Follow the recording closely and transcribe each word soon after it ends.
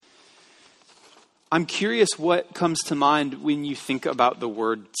I'm curious what comes to mind when you think about the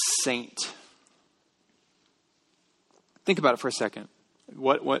word saint. Think about it for a second.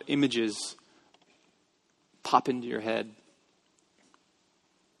 What images pop into your head?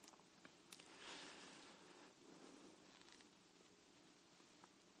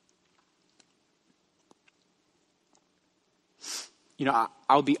 You know,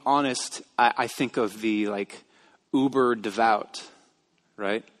 I'll be honest, I think of the uber devout,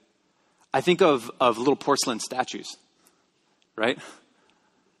 right? I think of little porcelain statues, right?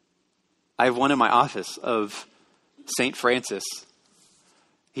 I have one in my office of St. Francis.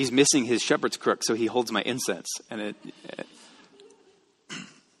 He's missing his shepherd's crook, so he holds my incense. And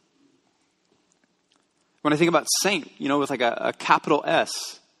when I think about saint, with a capital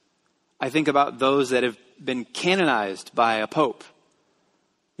S, I think about those that have been canonized by a pope.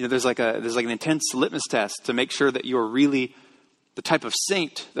 There's an intense litmus test to make sure that you're really the type of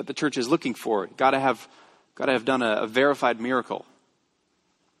saint that the church is looking for. Got to have done a verified miracle.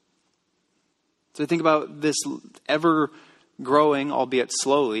 So I think about this ever-growing, albeit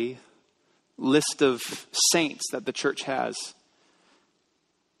slowly, list of saints that the church has.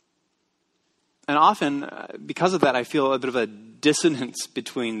 And often, because of that, I feel a bit of a dissonance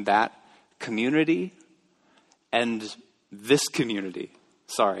between that community and this community.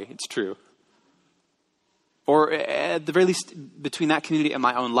 Sorry, it's true. Or at the very least, between that community and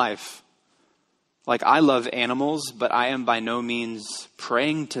my own life. I love animals, but I am by no means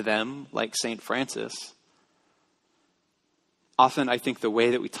praying to them like St. Francis. Often I think the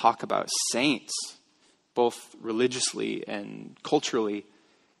way that we talk about saints, both religiously and culturally,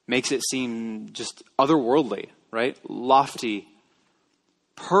 makes it seem just otherworldly, right? Lofty,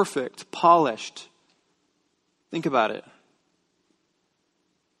 perfect, polished. Think about it.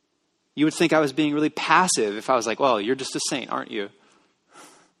 You would think I was being really passive if I was like, well, you're just a saint, aren't you?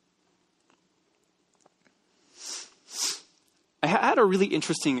 I had a really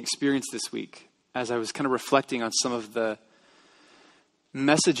interesting experience this week as I was kind of reflecting on some of the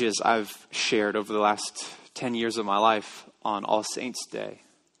messages I've shared over the last 10 years of my life on All Saints' Day.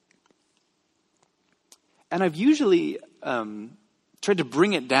 And I've usually tried to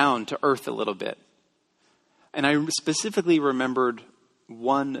bring it down to earth a little bit. And I specifically remembered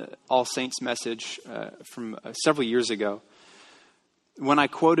one All Saints message from several years ago when I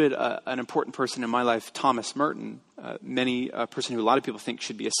quoted an important person in my life, Thomas Merton, a person who a lot of people think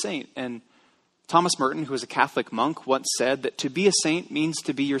should be a saint. And Thomas Merton, who was a Catholic monk, once said that to be a saint means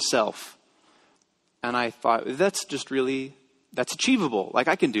to be yourself. And I thought, that's achievable.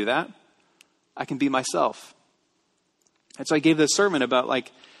 I can do that. I can be myself. And so I gave this sermon about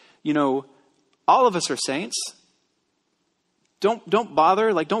all of us are saints. Don't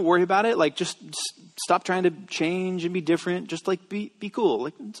bother, don't worry about it. Just stop trying to change and be different. Just be cool.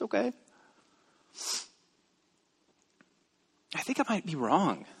 It's okay. I think I might be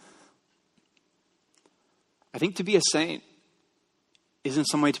wrong. I think to be a saint is in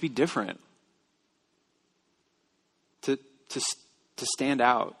some way to be different. To stand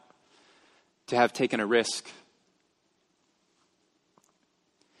out. To have taken a risk.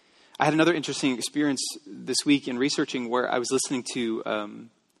 I had another interesting experience this week in researching where I was listening to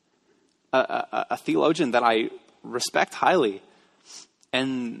a theologian that I respect highly.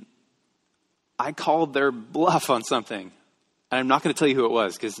 And I called their bluff on something. And I'm not going to tell you who it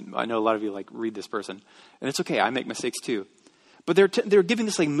was because I know a lot of you read this person. And it's okay, I make mistakes too. But they're giving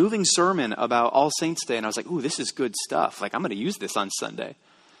this moving sermon about All Saints' Day. And I was like, ooh, this is good stuff. I'm going to use this on Sunday.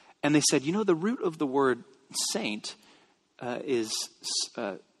 And they said, the root of the word saint is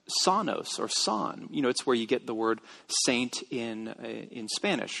sanos or san. It's where you get the word saint in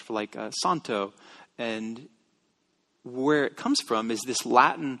Spanish for santo. And where it comes from is this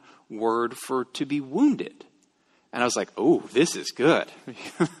Latin word for to be wounded. And I was like, oh, this is good.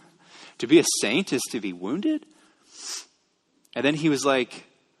 To be a saint is to be wounded? And then he was like,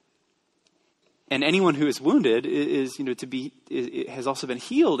 and anyone who is wounded is has also been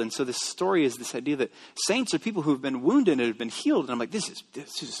healed. And so this story is this idea that saints are people who have been wounded and have been healed. And I'm like, this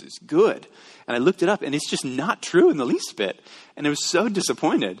is good. And I looked it up, and it's just not true in the least bit. And I was so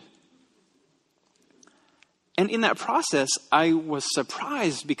disappointed. And in that process, I was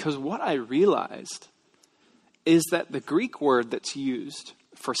surprised because what I realized is that the Greek word that's used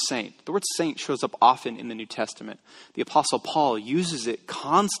for saint, the word saint shows up often in the New Testament. The Apostle Paul uses it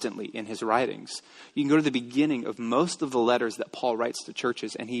constantly in his writings. You can go to the beginning of most of the letters that Paul writes to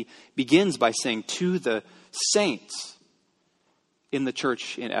churches, and he begins by saying, to the saints in the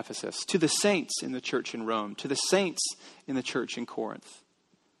church in Ephesus, to the saints in the church in Rome, to the saints in the church in Corinth.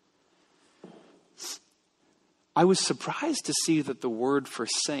 I was surprised to see that the word for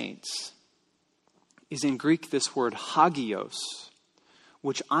saints is in Greek this word hagios,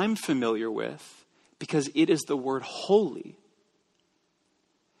 which I'm familiar with because it is the word holy.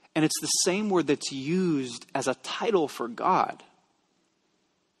 And it's the same word that's used as a title for God.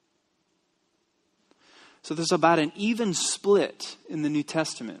 So there's about an even split in the New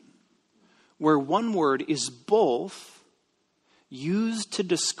Testament where one word is both used to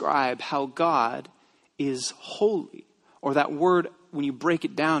describe how God is holy. Or that word, when you break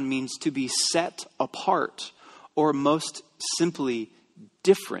it down, means to be set apart, or most simply,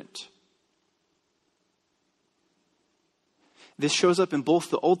 different. This shows up in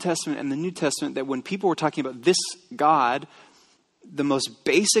both the Old Testament and the New Testament, that when people were talking about this God, the most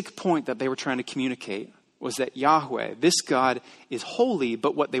basic point that they were trying to communicate was that Yahweh, this God, is holy,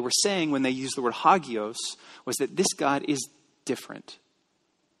 but what they were saying when they used the word hagios was that this God is different.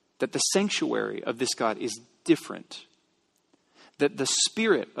 That the sanctuary of this God is different. That the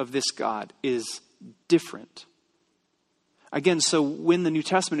spirit of this God is different. Again, so when the New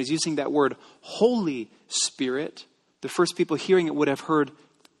Testament is using that word Holy Spirit, the first people hearing it would have heard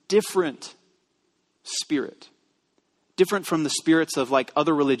different spirit. Different from the spirits of like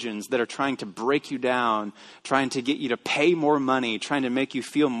other religions that are trying to break you down, trying to get you to pay more money, trying to make you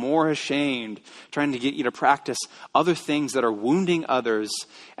feel more ashamed, trying to get you to practice other things that are wounding others.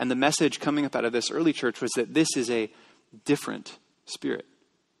 And the message coming up out of this early church was that this is a different spirit.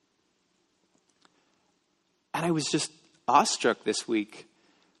 And I was just awestruck this week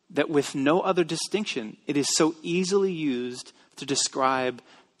that with no other distinction, it is so easily used to describe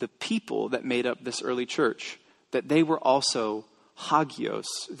the people that made up this early church. That they were also hagios,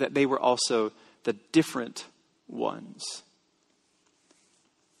 that they were also the different ones.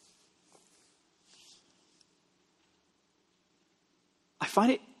 I find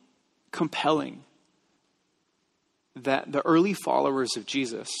it compelling that the early followers of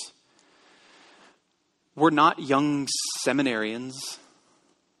Jesus were not young seminarians.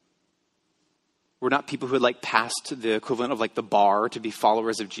 Were not people who had like passed the equivalent of like the bar to be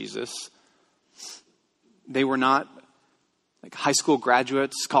followers of Jesus. They were not like high school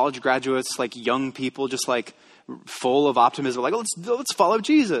graduates, college graduates, like young people, just like full of optimism, like, let's follow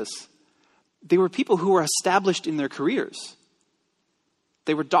Jesus. They were people who were established in their careers.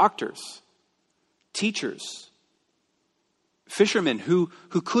 They were doctors, teachers, fishermen who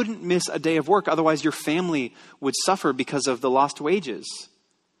couldn't miss a day of work. Otherwise, your family would suffer because of the lost wages.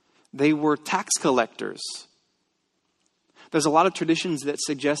 They were tax collectors. There's a lot of traditions that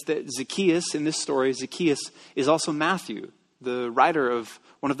suggest that Zacchaeus, in this story, Zacchaeus is also Matthew, the writer of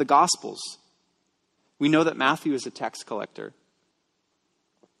one of the Gospels. We know that Matthew is a tax collector.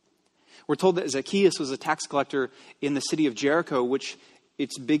 We're told that Zacchaeus was a tax collector in the city of Jericho, which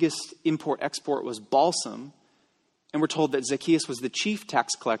its biggest import-export was balsam. And we're told that Zacchaeus was the chief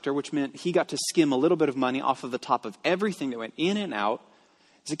tax collector, which meant he got to skim a little bit of money off of the top of everything that went in and out.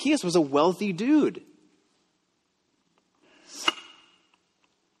 Zacchaeus was a wealthy dude.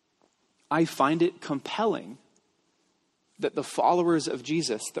 I find it compelling that the followers of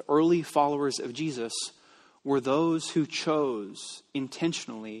Jesus, the early followers of Jesus, were those who chose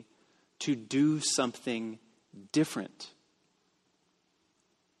intentionally to do something different.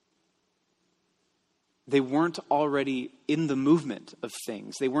 They weren't already in the movement of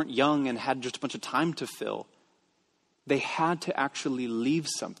things. They weren't young and had just a bunch of time to fill. They had to actually leave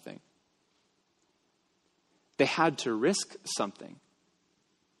something. They had to risk something.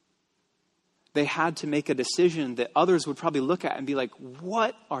 They had to make a decision that others would probably look at and be like,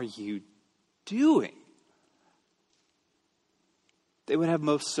 what are you doing? They would have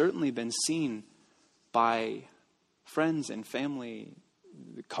most certainly been seen by friends and family,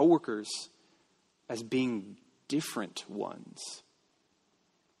 coworkers, as being different ones.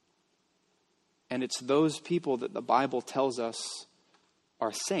 And it's those people that the Bible tells us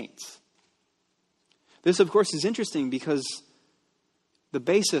are saints. This, of course, is interesting because the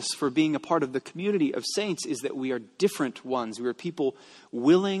basis for being a part of the community of saints is that we are different ones. We are people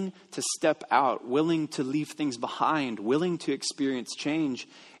willing to step out, willing to leave things behind, willing to experience change.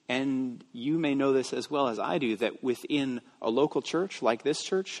 And you may know this as well as I do, that within a local church like this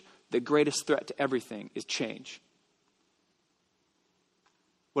church, the greatest threat to everything is change.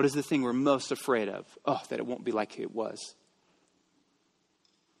 What is the thing we're most afraid of? Oh, that it won't be like it was.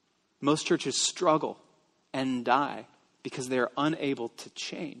 Most churches struggle and die because they are unable to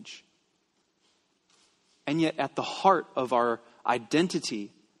change. And yet at the heart of our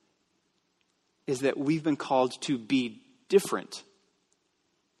identity is that we've been called to be different.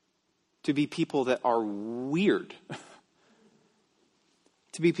 To be people that are weird.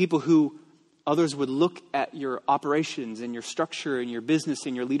 To be people who others would look at your operations and your structure and your business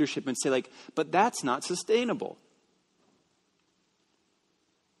and your leadership and say like, but that's not sustainable.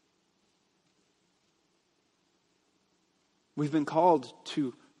 We've been called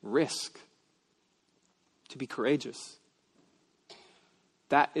to risk, to be courageous.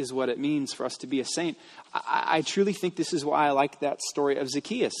 That is what it means for us to be a saint. I truly think this is why I like that story of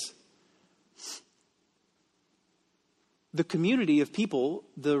Zacchaeus. The community of people,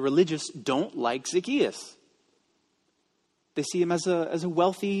 the religious, don't like Zacchaeus. They see him as a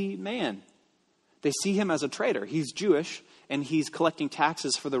wealthy man. They see him as a traitor. He's Jewish, and he's collecting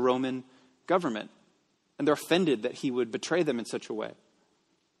taxes for the Roman government. And they're offended that he would betray them in such a way.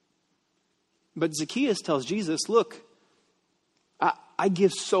 But Zacchaeus tells Jesus, look, I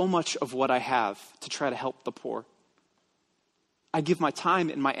give so much of what I have to try to help the poor. I give my time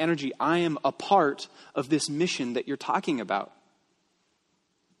and my energy. I am a part of this mission that you're talking about.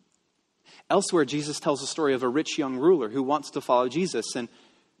 Elsewhere, Jesus tells the story of a rich young ruler who wants to follow Jesus. And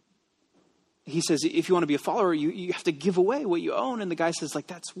he says, if you want to be a follower, you have to give away what you own. And the guy says, like,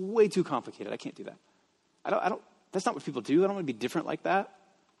 that's way too complicated. I can't do that. That's not what people do. I don't want to be different like that.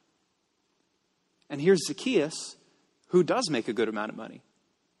 And here's Zacchaeus, who does make a good amount of money,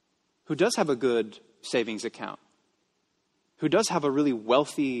 who does have a good savings account, who does have a really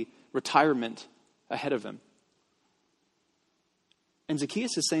wealthy retirement ahead of him. And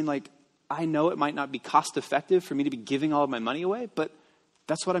Zacchaeus is saying, like, I know it might not be cost effective for me to be giving all of my money away, but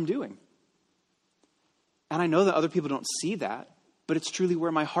that's what I'm doing. And I know that other people don't see that, but it's truly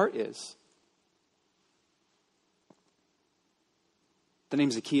where my heart is. The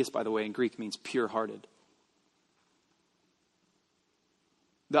name Zacchaeus, by the way, in Greek means pure-hearted.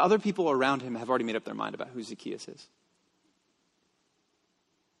 The other people around him have already made up their mind about who Zacchaeus is.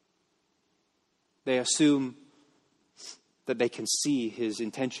 They assume that they can see his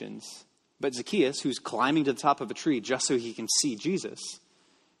intentions. But Zacchaeus, who's climbing to the top of a tree just so he can see Jesus,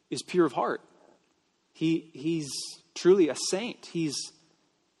 is pure of heart. He's truly a saint. He's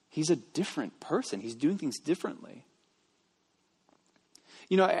a different person. He's doing things differently.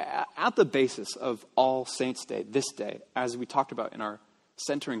 You know, at the basis of All Saints' Day, this day, as we talked about in our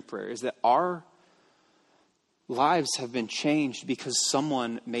centering prayer, is that our lives have been changed because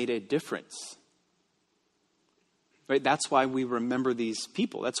someone made a difference. Right? That's why we remember these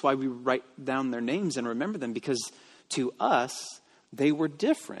people. That's why we write down their names and remember them, because to us, they were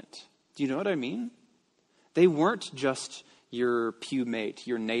different. Do you know what I mean? They weren't just your pew mate,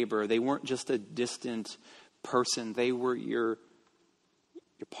 your neighbor. They weren't just a distant person. They were your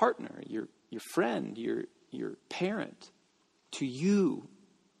partner, your friend, your parent. To you,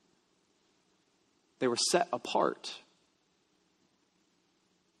 they were set apart.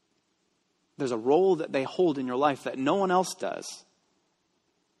 There's a role that they hold in your life that no one else does.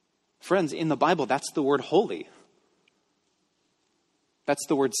 Friends, in the Bible, that's the word holy. That's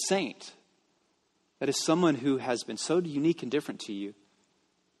the word saint. That is someone who has been so unique and different to you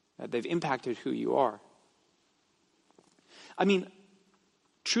that they've impacted who you are. I mean,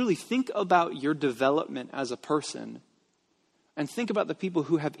 truly think about your development as a person and think about the people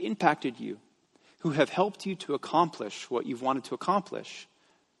who have impacted you, who have helped you to accomplish what you've wanted to accomplish,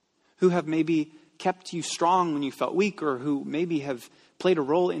 who have maybe kept you strong when you felt weak, or who maybe have played a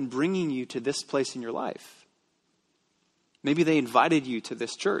role in bringing you to this place in your life. Maybe they invited you to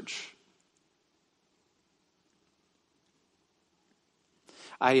this church.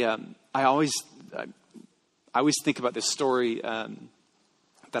 I always think about this story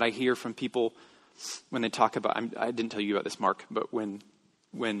that I hear from people when they talk about, I didn't tell you about this, Mark, but when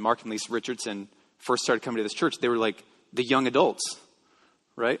Mark and Lisa Richardson first started coming to this church, they were like the young adults,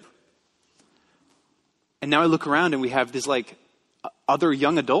 right? And now I look around and we have this like other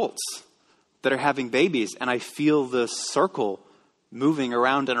young adults that are having babies, and I feel the circle moving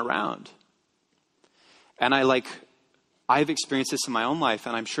around and around. And I've experienced this in my own life,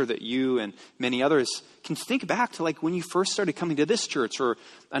 and I'm sure that you and many others can think back to like when you first started coming to this church or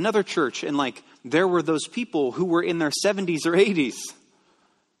another church, and like there were those people who were in their 70s or 80s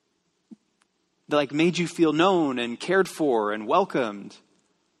that like made you feel known and cared for and welcomed.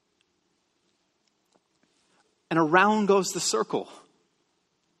 And around goes the circle.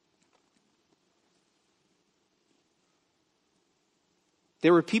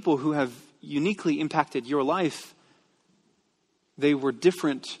 There were people who have uniquely impacted your life. They were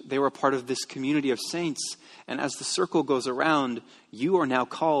different. They were a part of this community of saints. And as the circle goes around, you are now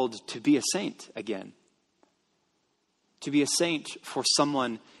called to be a saint again. To be a saint for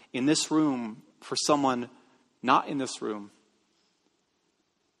someone in this room, for someone not in this room.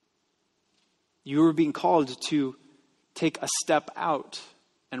 You are being called to take a step out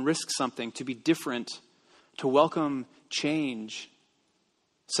and risk something, to be different, to welcome change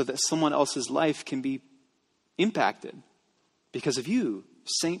so that someone else's life can be impacted because of you,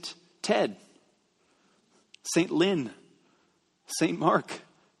 Saint Ted, Saint Lynn, Saint Mark,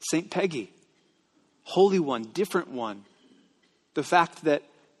 Saint Peggy, holy one, different one. The fact that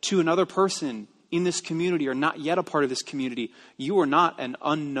to another person in this community or not yet a part of this community, you are not an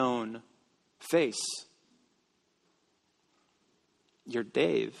unknown face. You're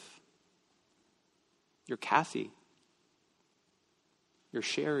Dave. You're Kathy. You're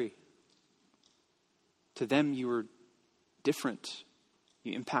Sherry. To them, you were different.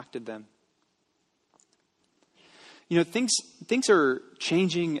 You impacted them. You know, things are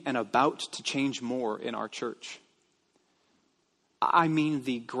changing and about to change more in our church. I mean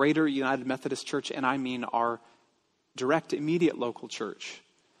the Greater United Methodist Church, and I mean our direct, immediate local church.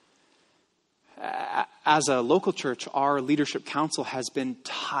 As a local church, our leadership council has been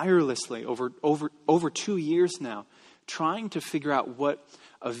tirelessly over 2 years now trying to figure out what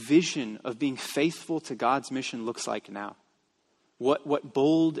a vision of being faithful to God's mission looks like now. What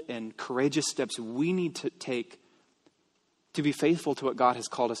bold and courageous steps we need to take to be faithful to what God has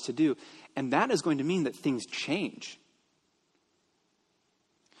called us to do. And that is going to mean that things change.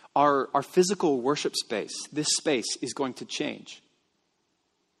 Our physical worship space, this space, is going to change.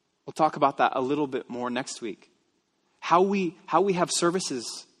 We'll talk about that a little bit more next week. How we have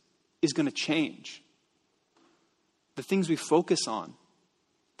services is going to change. The things we focus on,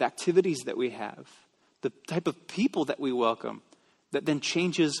 the activities that we have, the type of people that we welcome, that then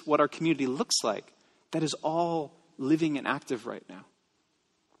changes what our community looks like. That is all living and active right now.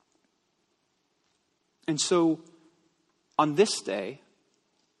 And so, on this day,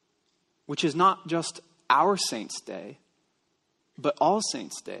 which is not just our Saints' Day, but All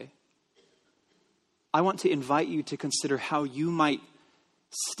Saints' Day, I want to invite you to consider how you might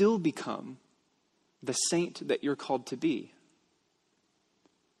still become the saint that you're called to be.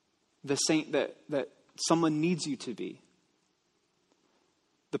 The saint that someone needs you to be.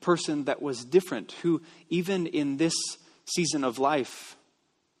 The person that was different, who even in this season of life,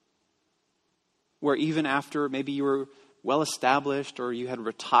 where even after maybe you were well established or you had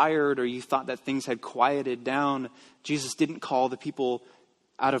retired or you thought that things had quieted down, Jesus didn't call the people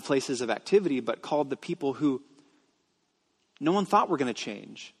out of places of activity, but called the people who no one thought were going to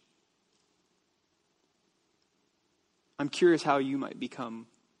change. I'm curious how you might become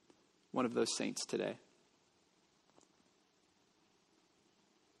one of those saints today.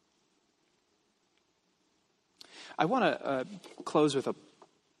 I want to close with a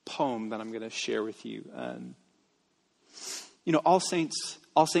poem that I'm going to share with you. All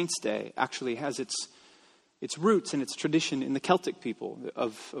Saints Day actually has its roots and its tradition in the Celtic people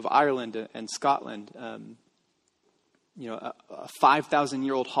of Ireland and Scotland. A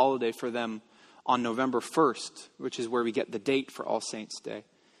 5,000-year-old holiday for them on November 1st, which is where we get the date for All Saints Day,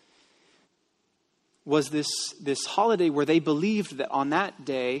 was this holiday where they believed that on that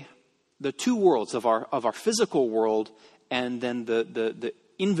day, the two worlds of our physical world and then the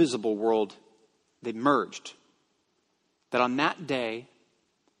invisible world, they merged. That on that day,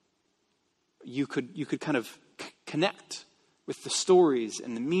 you could kind of connect with the stories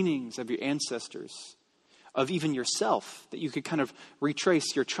and the meanings of your ancestors, of even yourself, that you could kind of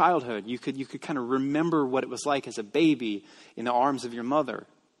retrace your childhood. You could kind of remember what it was like as a baby in the arms of your mother.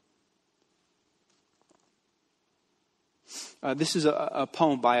 This is a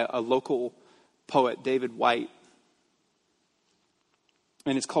poem by a local poet, David White.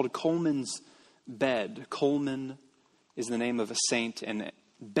 And it's called Coleman's Bed. Coleman is the name of a saint, and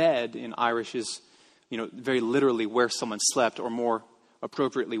bed in Irish is, very literally where someone slept, or more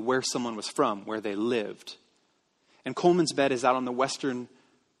appropriately, where someone was from, where they lived. And Coleman's Bed is out on the western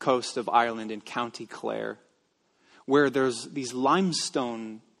coast of Ireland in County Clare, where there's these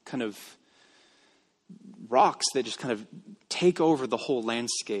limestone kind of rocks that just kind of take over the whole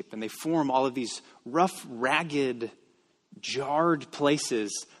landscape, and they form all of these rough, ragged, jarred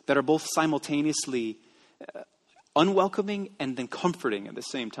places that are both simultaneously unwelcoming and then comforting at the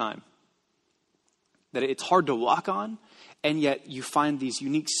same time. That it's hard to walk on, and yet you find these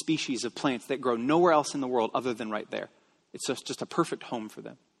unique species of plants that grow nowhere else in the world other than right there. It's just a perfect home for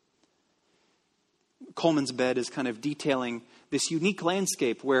them. Coleman's Bed is kind of detailing this unique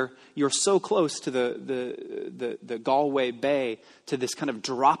landscape where you're so close to the Galway Bay, to this kind of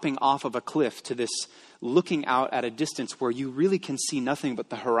dropping off of a cliff, to this looking out at a distance where you really can see nothing but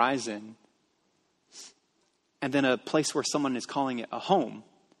the horizon. And then a place where someone is calling it a home,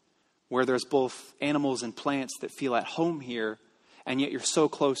 where there's both animals and plants that feel at home here, and yet you're so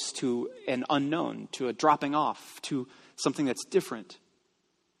close to an unknown, to a dropping off, to something that's different.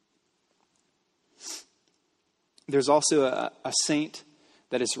 There's also a saint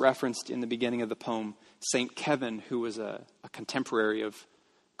that is referenced in the beginning of the poem, Saint Kevin, who was a contemporary of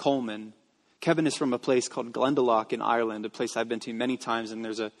Colman. Kevin is from a place called Glendalough in Ireland, a place I've been to many times. And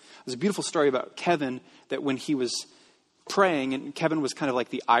there's a beautiful story about Kevin, that when he was praying, and Kevin was kind of like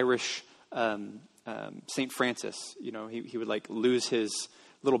the Irish St. Francis. You know, he would like lose his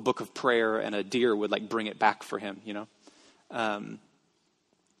little book of prayer, and a deer would like bring it back for him, you know.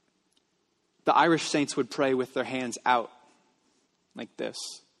 The Irish saints would pray with their hands out like this,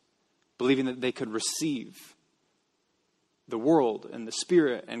 believing that they could receive the world and the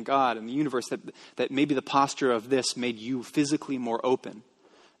Spirit and God and the universe, that maybe the posture of this made you physically more open,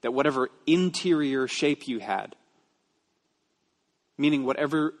 that whatever interior shape you had, meaning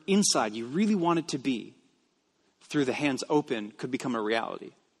whatever inside you really wanted to be, through the hands open, could become a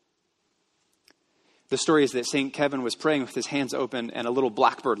reality. The story is that St. Kevin was praying with his hands open, and a little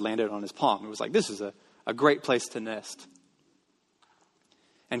blackbird landed on his palm. It was like, this is a great place to nest.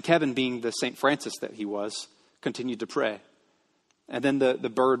 And Kevin, being the St. Francis that he was, continued to pray. And then the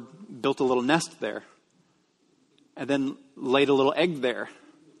bird built a little nest there, and then laid a little egg there.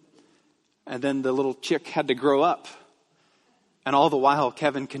 And then the little chick had to grow up. And all the while,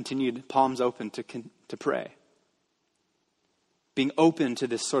 Kevin continued, palms open, to pray. Being open to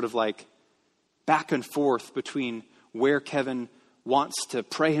this sort of like back and forth between where Kevin wants to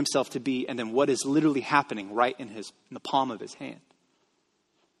pray himself to be, and then what is literally happening right in the palm of his hand.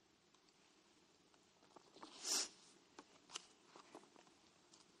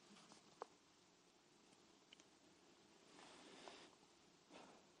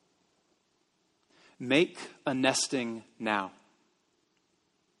 Make a nesting now.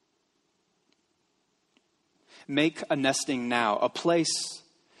 Make a nesting now, a place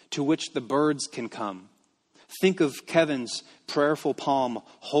to which the birds can come. Think of Kevin's prayerful palm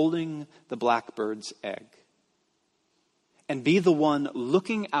holding the blackbird's egg. And be the one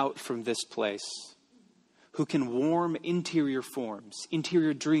looking out from this place who can warm interior forms,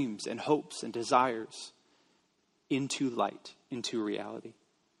 interior dreams and hopes and desires into light, into reality.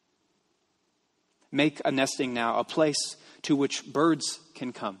 Make a nesting now, a place to which birds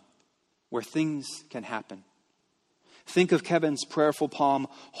can come, where things can happen. Think of Kevin's prayerful palm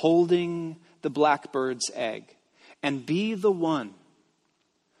holding the blackbird's egg, and be the one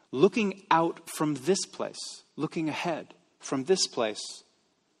looking out from this place, looking ahead from this place,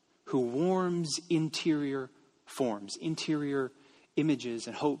 who warms interior forms, interior images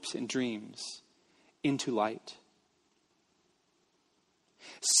and hopes and dreams into light.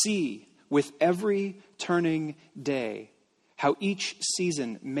 See with every turning day how each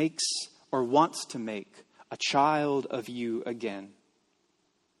season makes or wants to make a child of you again.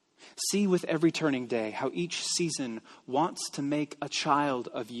 See with every turning day how each season wants to make a child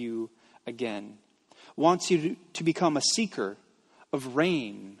of you again. Wants you to become a seeker of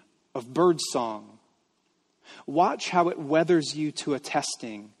rain, of birdsong. Watch how it weathers you to a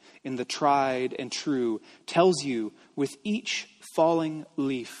testing in the tried and true, tells you with each falling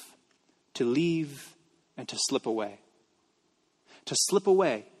leaf to leave and to slip away. To slip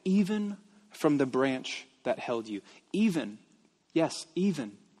away even from the branch that held you. Even, yes,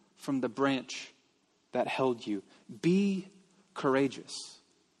 even from the branch that held you. Be courageous.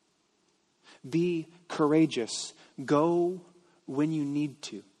 Be courageous. Go when you need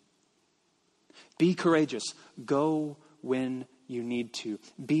to. Be courageous. Go when you need to.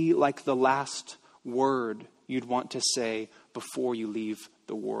 Be like the last word you'd want to say before you leave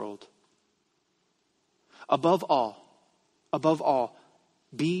the world. Above all,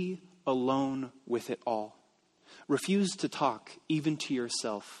 be alone with it all. Refuse to talk even to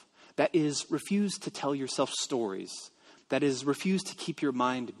yourself. That is, refuse to tell yourself stories. That is, refuse to keep your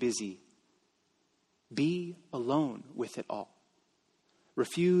mind busy. Be alone with it all.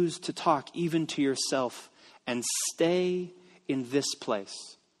 Refuse to talk even to yourself, and stay in this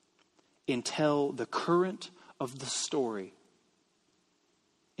place until the current of the story,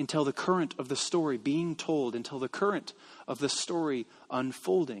 being told, until the current of the story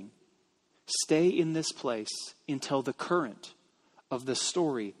unfolding. Stay in this place until the current of the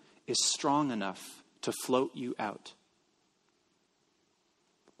story is strong enough to float you out.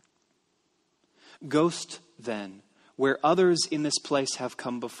 Ghost, then, where others in this place have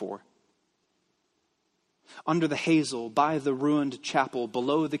come before. Under the hazel, by the ruined chapel,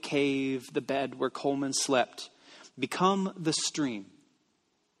 below the cave, the bed where Colman slept, become the stream.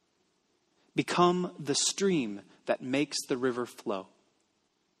 Become the stream that makes the river flow.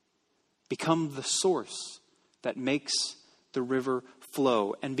 Become the source that makes the river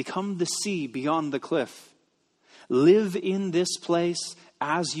flow, and become the sea beyond the cliff. Live in this place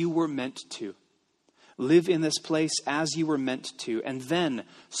as you were meant to. Live in this place as you were meant to, and then,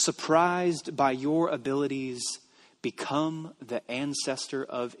 surprised by your abilities, become the ancestor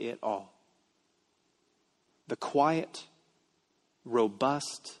of it all. The quiet,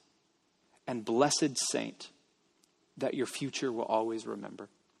 robust, and blessed saint that your future will always remember.